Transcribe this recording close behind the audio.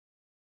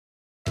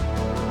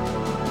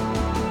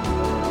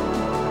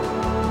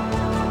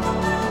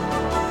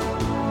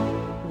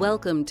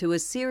Welcome to a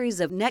series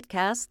of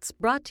netcasts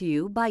brought to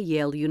you by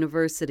Yale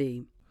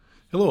University.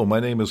 Hello, my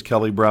name is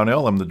Kelly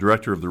Brownell. I'm the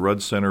director of the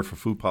Rudd Center for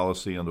Food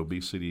Policy and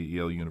Obesity at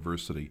Yale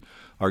University.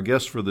 Our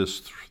guest for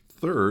this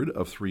third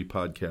of three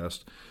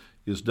podcasts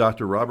is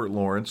Dr. Robert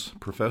Lawrence,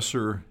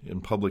 professor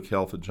in public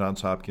health at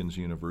Johns Hopkins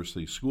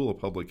University School of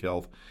Public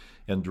Health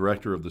and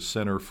director of the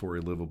Center for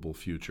a Livable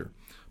Future.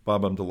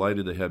 Bob, I'm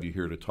delighted to have you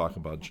here to talk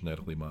about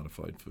genetically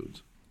modified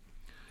foods.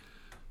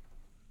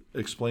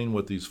 Explain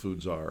what these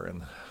foods are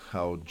and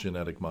how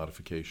genetic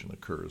modification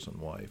occurs and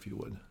why, if you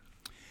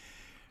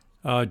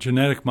would.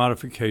 Genetic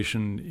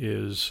modification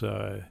is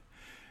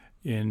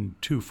in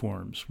two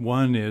forms.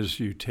 One is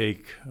you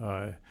take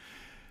the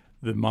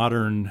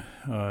modern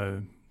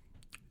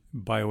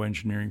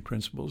bioengineering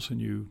principles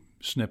and you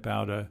snip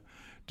out a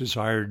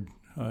desired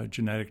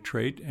genetic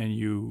trait and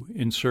you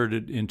insert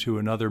it into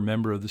another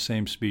member of the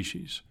same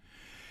species.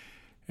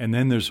 And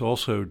then there's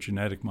also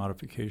genetic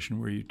modification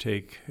where you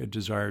take a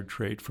desired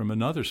trait from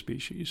another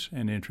species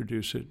and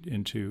introduce it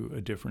into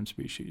a different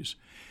species.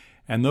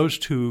 And those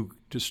two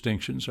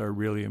distinctions are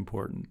really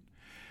important.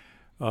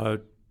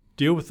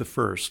 Deal with the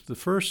first. The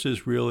first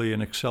is really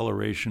an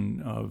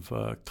acceleration of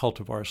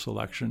cultivar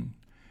selection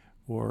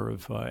or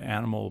of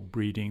animal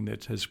breeding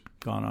that has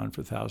gone on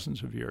for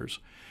thousands of years.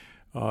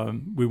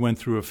 We went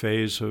through a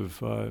phase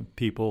of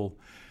people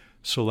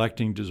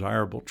selecting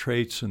desirable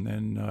traits and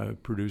then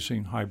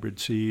producing hybrid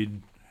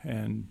seed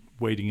and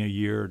waiting a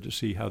year to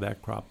see how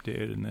that crop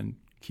did and then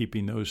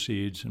keeping those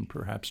seeds and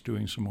perhaps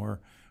doing some more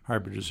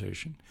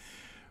hybridization.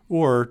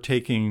 Or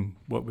taking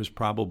what was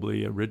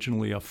probably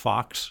originally a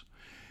fox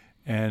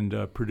and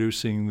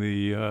producing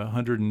the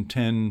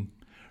 110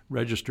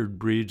 registered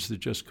breeds that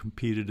just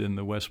competed in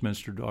the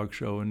Westminster Dog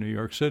Show in New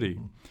York City.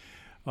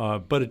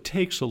 But it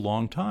takes a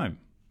long time.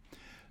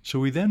 So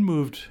we then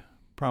moved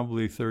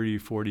probably 30,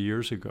 40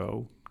 years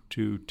ago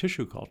to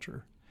tissue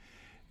culture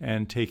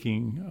and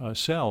taking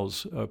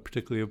cells,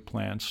 particularly of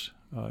plants.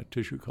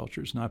 Tissue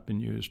culture has not been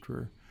used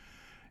for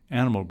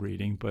animal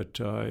breeding, but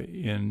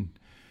in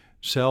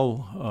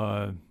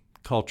cell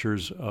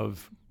cultures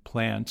of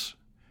plants,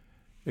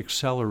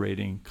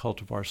 accelerating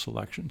cultivar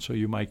selection. So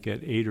you might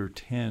get 8 or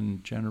 10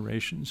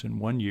 generations in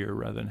 1 year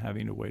rather than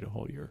having to wait a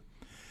whole year.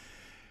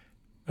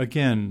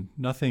 Again,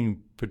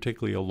 nothing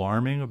particularly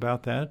alarming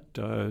about that.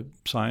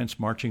 Science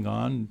marching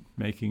on,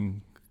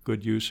 making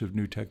good use of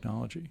new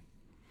technology.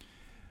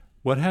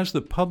 What has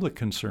the public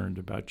concerned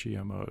about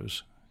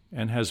GMOs,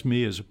 and has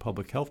me as a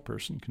public health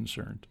person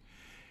concerned,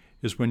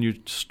 is when you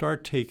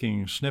start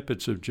taking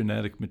snippets of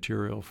genetic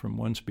material from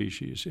one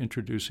species,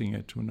 introducing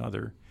it to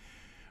another,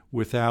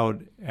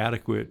 without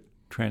adequate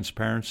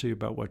transparency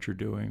about what you're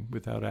doing,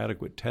 without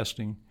adequate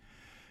testing,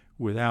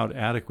 without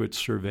adequate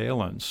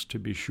surveillance to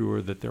be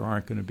sure that there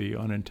aren't going to be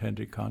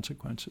unintended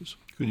consequences.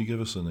 Could you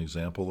give us an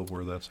example of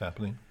where that's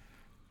happening?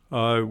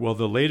 Well,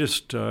 the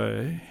latest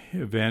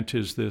event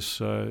is this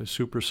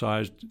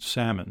supersized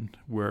salmon,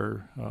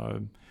 where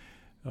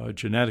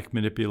genetic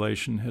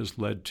manipulation has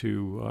led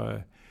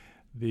to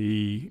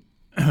the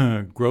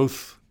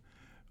growth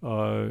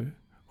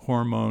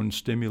hormone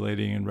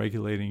stimulating and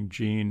regulating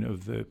gene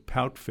of the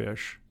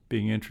poutfish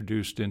being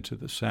introduced into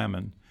the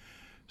salmon,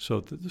 so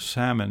that the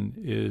salmon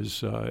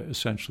is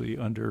essentially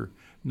under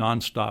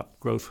nonstop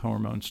growth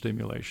hormone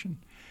stimulation.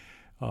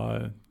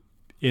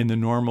 In the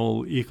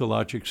normal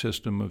ecologic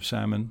system of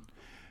salmon,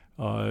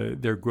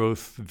 their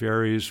growth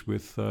varies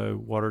with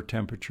water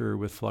temperature,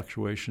 with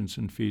fluctuations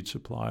in feed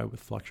supply, with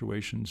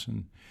fluctuations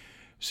in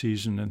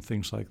season and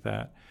things like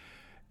that.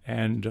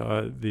 And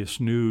this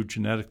new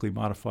genetically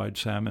modified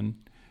salmon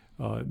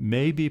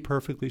may be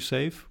perfectly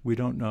safe. We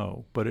don't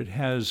know. But it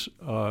has,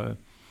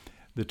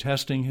 the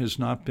testing has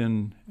not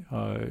been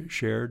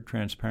shared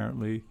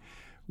transparently.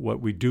 What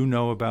we do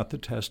know about the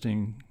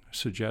testing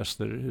suggests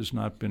that it has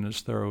not been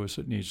as thorough as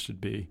it needs to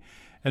be.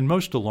 And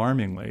most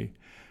alarmingly,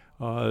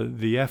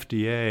 the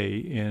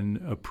FDA,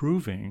 in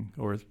approving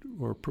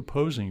or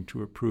proposing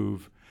to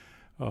approve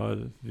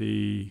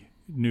the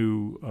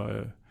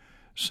new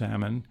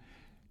salmon,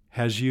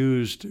 has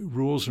used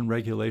rules and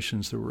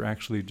regulations that were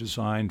actually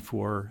designed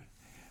for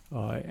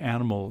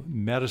animal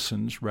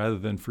medicines rather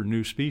than for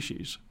new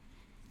species.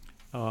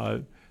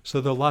 So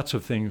there are lots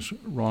of things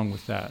wrong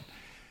with that.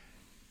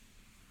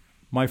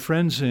 My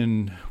friends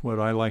in what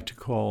I like to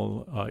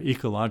call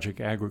ecologic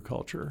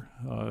agriculture,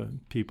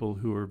 people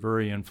who are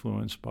very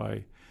influenced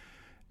by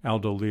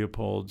Aldo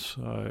Leopold's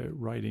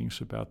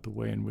writings about the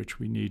way in which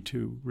we need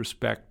to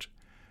respect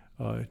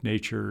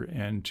nature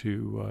and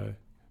to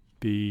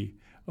be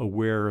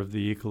aware of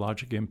the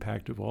ecologic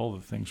impact of all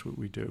the things that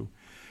we do,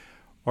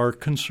 are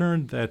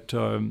concerned that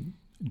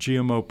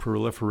GMO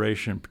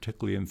proliferation,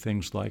 particularly in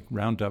things like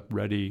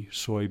Roundup-ready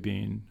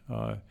soybean,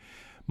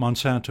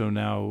 Monsanto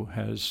now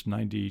has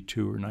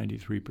 92 or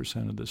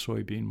 93% of the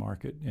soybean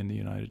market in the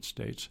United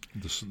States.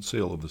 The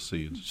sale of the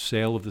seeds.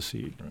 Sale of the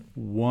seed. Right.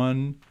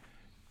 One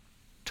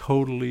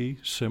totally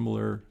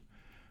similar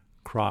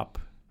crop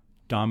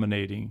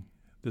dominating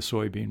the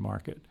soybean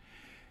market.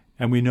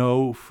 And we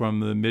know from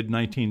the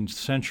mid-19th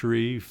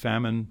century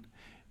famine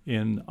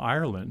in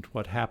Ireland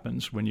what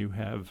happens when you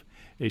have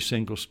a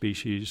single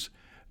species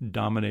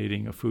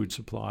dominating a food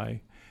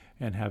supply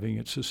and having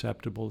it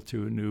susceptible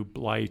to a new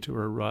blight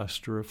or a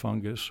rust or a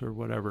fungus or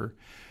whatever.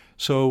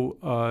 So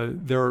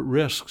there are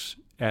risks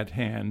at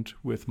hand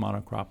with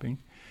monocropping.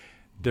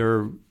 There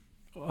are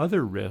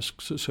other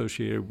risks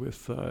associated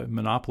with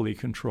monopoly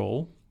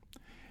control.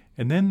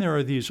 And then there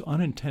are these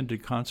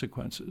unintended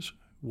consequences.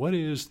 What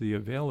is the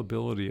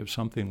availability of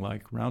something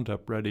like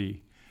Roundup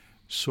Ready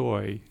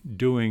soy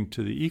doing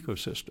to the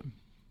ecosystem?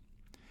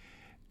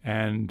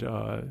 And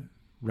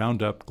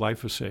Roundup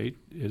glyphosate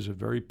is a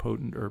very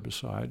potent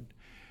herbicide,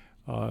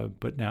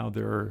 but now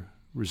there are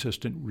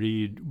resistant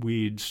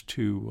weeds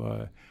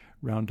to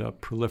Roundup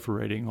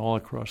proliferating all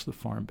across the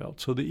Farm Belt.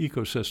 So the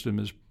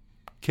ecosystem is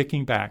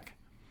kicking back.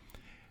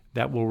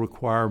 That will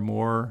require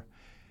more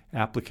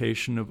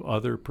application of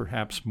other,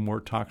 perhaps more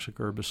toxic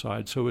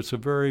herbicides. So it's a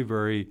very,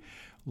 very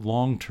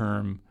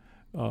long-term,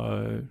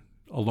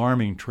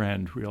 alarming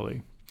trend,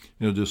 really.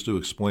 Just to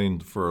explain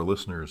for our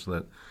listeners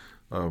that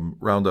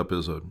Roundup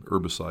is an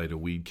herbicide, a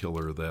weed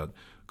killer that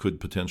could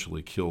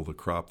potentially kill the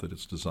crop that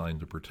it's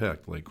designed to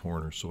protect, like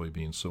corn or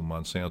soybeans. So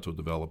Monsanto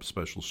developed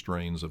special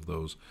strains of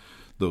those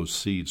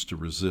seeds to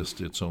resist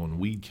its own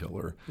weed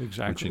killer,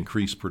 exactly, which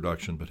increase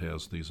production but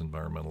has these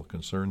environmental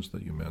concerns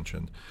that you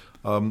mentioned.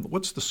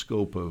 What's the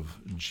scope of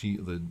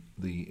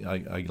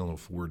I don't know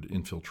if the word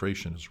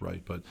infiltration is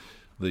right, but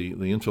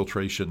the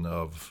infiltration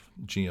of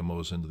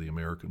GMOs into the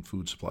American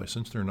food supply?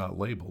 Since they're not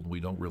labeled, we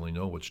don't really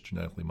know what's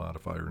genetically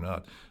modified or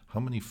not. How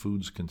many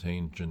foods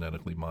contain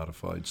genetically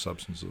modified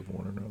substances of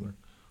one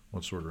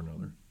sort or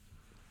another?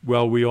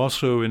 Well, we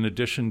also, in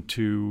addition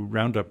to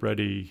Roundup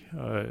Ready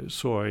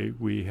soy,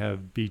 we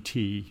have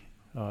BT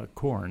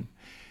corn.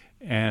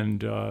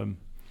 And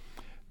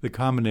the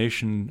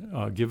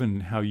combination, given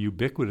how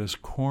ubiquitous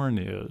corn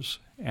is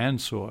and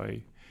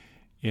soy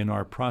in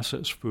our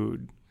processed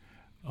food,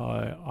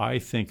 I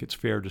think it's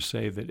fair to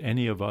say that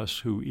any of us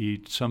who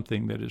eat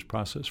something that is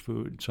processed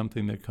food,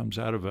 something that comes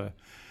out of a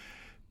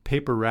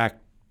paper rack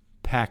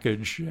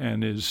package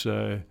and is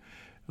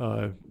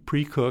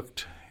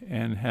pre-cooked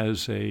and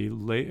has a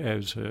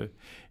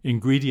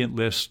ingredient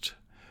list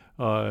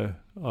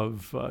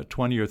of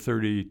 20 or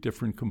 30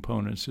 different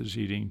components, is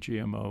eating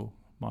GMO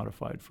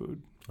modified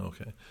food.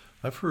 Okay.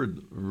 I've heard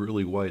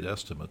really wide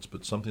estimates,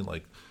 but something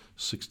like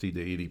 60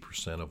 to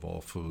 80% of all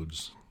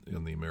foods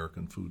in the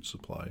American food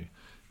supply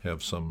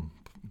have some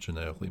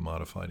genetically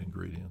modified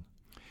ingredient.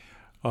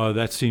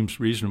 That seems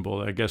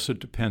reasonable. I guess it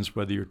depends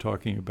whether you're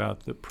talking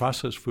about the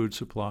processed food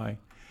supply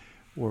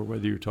or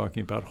whether you're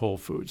talking about whole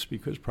foods,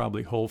 because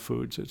probably whole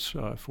foods, it's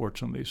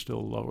fortunately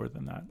still lower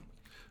than that.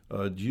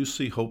 Do you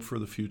see hope for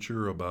the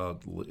future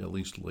about at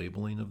least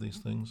labeling of these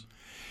things?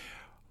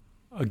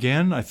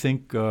 Again, I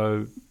think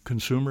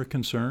consumer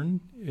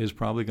concern is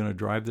probably going to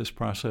drive this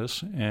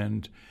process,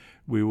 and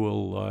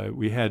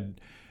we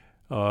had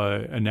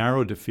a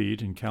narrow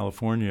defeat in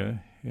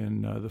California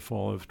in the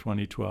fall of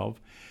 2012,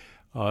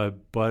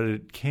 but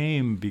it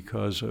came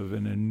because of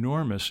an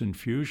enormous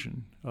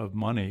infusion of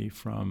money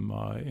from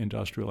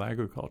industrial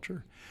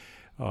agriculture.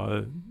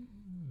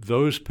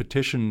 Those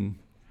petition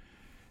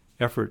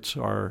efforts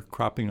are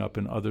cropping up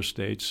in other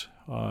states,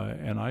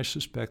 and I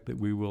suspect that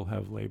we will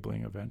have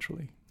labeling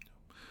eventually.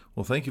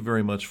 Well, thank you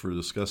very much for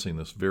discussing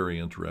this very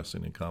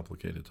interesting and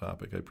complicated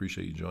topic. I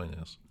appreciate you joining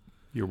us.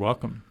 You're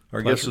welcome.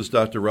 Our guest is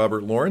Dr.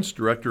 Robert Lawrence,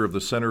 Director of the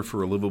Center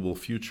for a Livable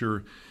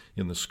Future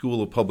in the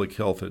School of Public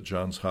Health at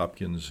Johns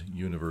Hopkins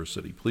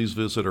University. Please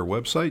visit our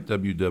website,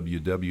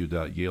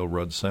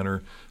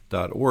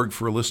 www.yaleruddcenter.org,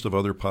 for a list of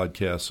other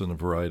podcasts and a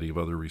variety of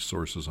other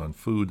resources on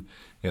food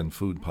and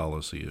food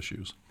policy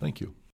issues. Thank you.